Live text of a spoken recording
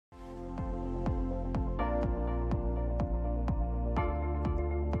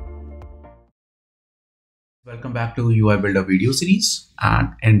Welcome back to UI Builder video series. And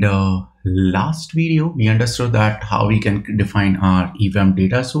in the last video, we understood that how we can define our EVAM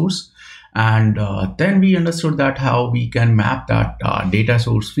data source. And then we understood that how we can map that data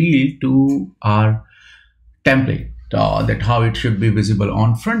source field to our template, that how it should be visible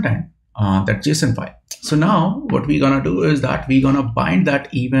on front end, that JSON file. So now what we're gonna do is that we're gonna bind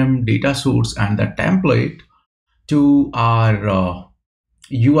that EVAM data source and the template to our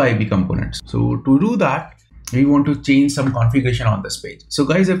UIB components. So to do that, we want to change some configuration on this page. So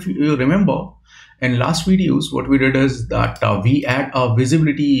guys, if you remember in last videos, what we did is that we add a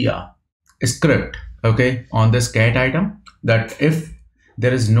visibility script, okay, on this cat item, that if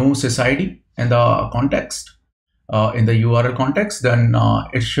there is no sysID in the context, in the URL context, then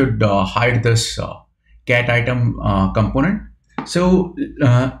it should hide this cat item component. So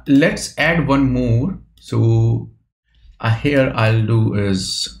let's add one more. So here I'll do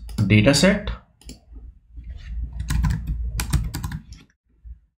is dataset.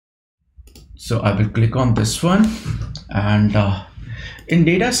 So I will click on this one, and in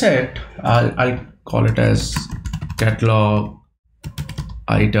dataset, I'll call it as catalog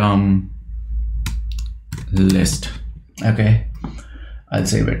item list. Okay, I'll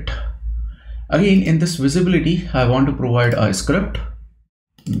save it. Again, in this visibility, I want to provide a script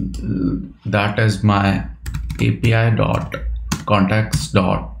that is my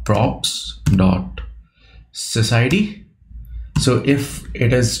api.context.props.sysID. So if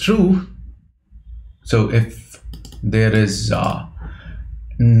it is true, so if there is no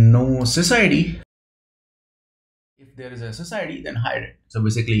sysID, if there is a sysID, then hide it. So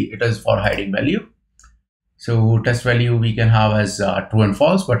basically it is for hiding value. So test value we can have as true and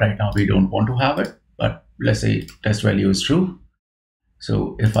false, but right now we don't want to have it. But let's say test value is true.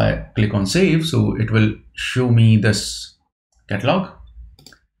 So if I click on save, so it will show me this catalog.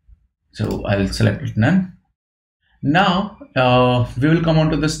 So I'll select it none. Now we will come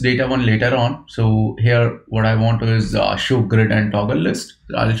on to this data one later on. So here what I want is show grid and toggle list.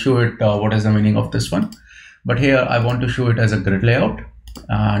 I'll show it what is the meaning of this one, but here I want to show it as a grid layout,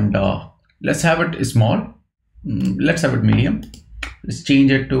 and let's have it small. Let's have it medium. Let's change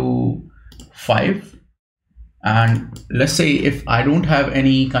it to 5, and let's say if I don't have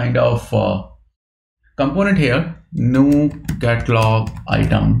any kind of component here, no catalog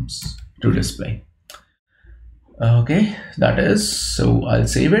items to display. Okay, that is, so I'll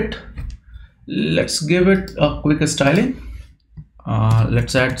save it. Let's give it a quick styling.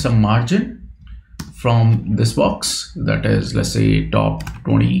 Let's add some margin from this box, that is, let's say top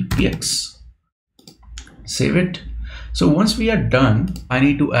 20 px. Save it. So once we are done, I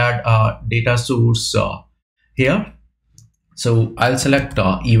need to add a data source here. So I'll select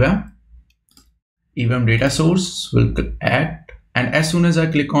EVAM data source, will add, and as soon as I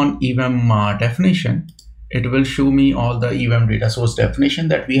click on EVAM definition, it will show me all the EVAM data source definition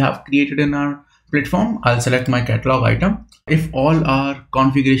that we have created in our platform. I'll select my catalog item. If all our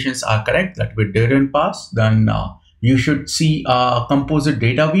configurations are correct that we didn't pass, then you should see a composite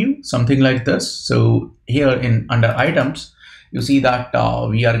data view, something like this. So here in under items, you see that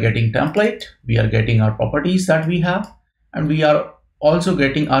we are getting template, we are getting our properties that we have, and we are also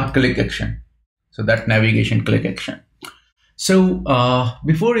getting our click action. So that navigation click action. So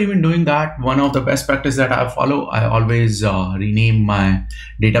before even doing that, one of the best practice that I follow, I always rename my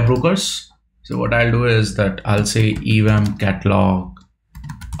data brokers. So what I'll do is that I'll say EVAM catalog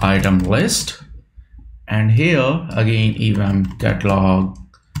item list, and here again EVAM catalog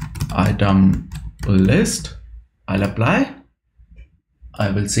item list. I'll apply.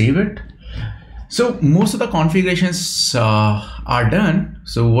 I will save it. So most of the configurations are done.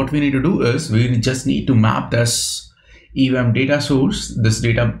 So what we need to do is we just need to map this EVAM data source, this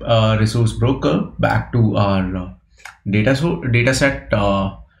data resource broker, back to our dataset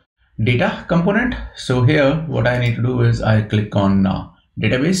data component. So here what I need to do is I click on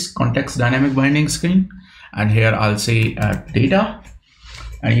database context dynamic binding screen, and here I'll say add data,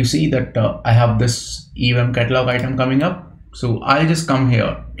 and you see that I have this EVAM catalog item coming up. So I'll just come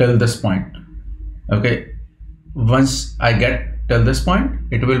here till this point. Okay, once I get till this point,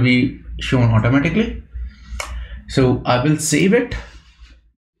 it will be shown automatically. So I will save it.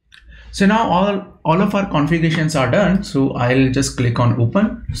 So now all of our configurations are done. So I'll just click on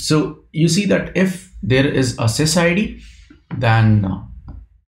open. So you see that if there is a sysID, then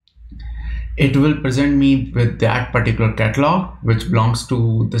it will present me with that particular catalog which belongs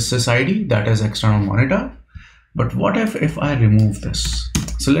to the sysID, that is external monitor. But what if I remove this?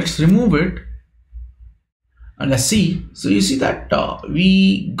 So let's remove it. And let's see. So you see that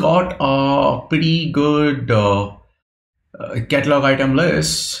we got a pretty good catalog item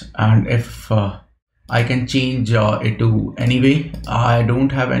list, and if I can change it to anyway. I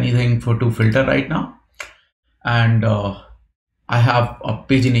don't have anything to filter right now, and I have a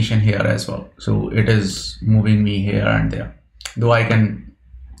pagination here as well, so it is moving me here and there. Though I can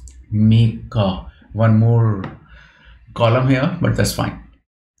make one more column here, but that's fine.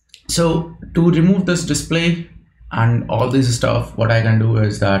 So to remove this display and all this stuff, what I can do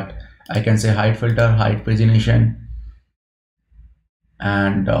is that I can say hide filter, hide pagination,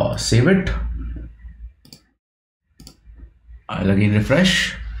 and save it. I'll again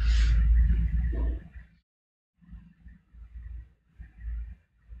refresh.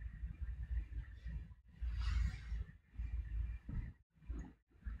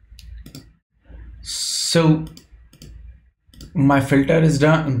 So my filter is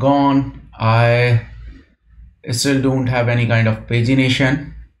gone. I still don't have any kind of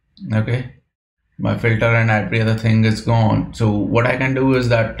pagination. Okay, my filter and every other thing is gone. So what I can do is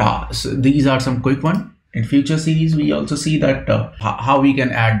that so these are some quick one. In future series, we also see that how we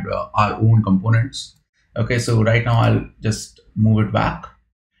can add our own components. Okay, so right now I'll just move it back.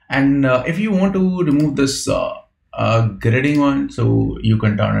 And if you want to remove this gridding one, so you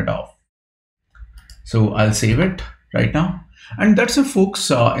can turn it off. So I'll save it right now. And that's it, folks,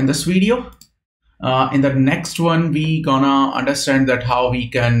 in this video. In the next one, we gonna understand that how we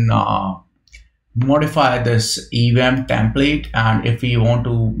can modify this EVAM template, and if we want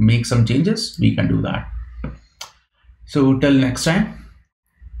to make some changes, we can do that. So till next time,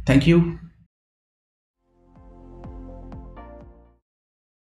 thank you.